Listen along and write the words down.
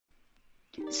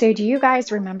So, do you guys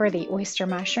remember the oyster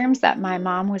mushrooms that my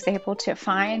mom was able to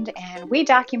find? And we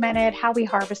documented how we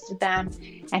harvested them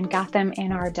and got them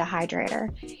in our dehydrator.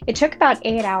 It took about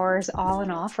 8 hours all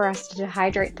in all for us to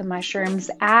dehydrate the mushrooms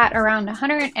at around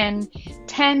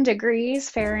 110 degrees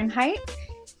Fahrenheit.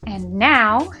 And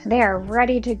now they are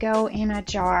ready to go in a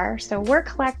jar. So we're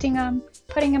collecting them,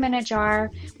 putting them in a jar.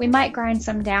 We might grind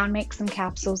some down, make some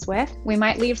capsules with. We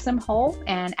might leave some whole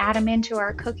and add them into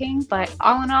our cooking. But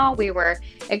all in all, we were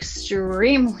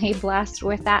extremely blessed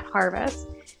with that harvest.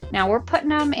 Now we're putting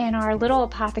them in our little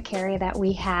apothecary that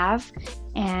we have.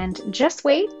 And just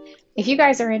wait. If you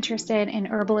guys are interested in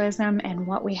herbalism and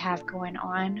what we have going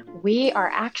on, we are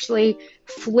actually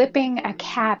flipping a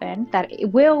cabin that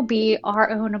will be our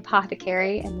own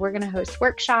apothecary, and we're going to host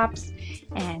workshops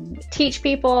and teach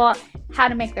people how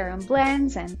to make their own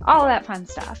blends and all of that fun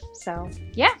stuff. So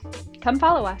yeah, come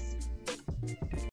follow us.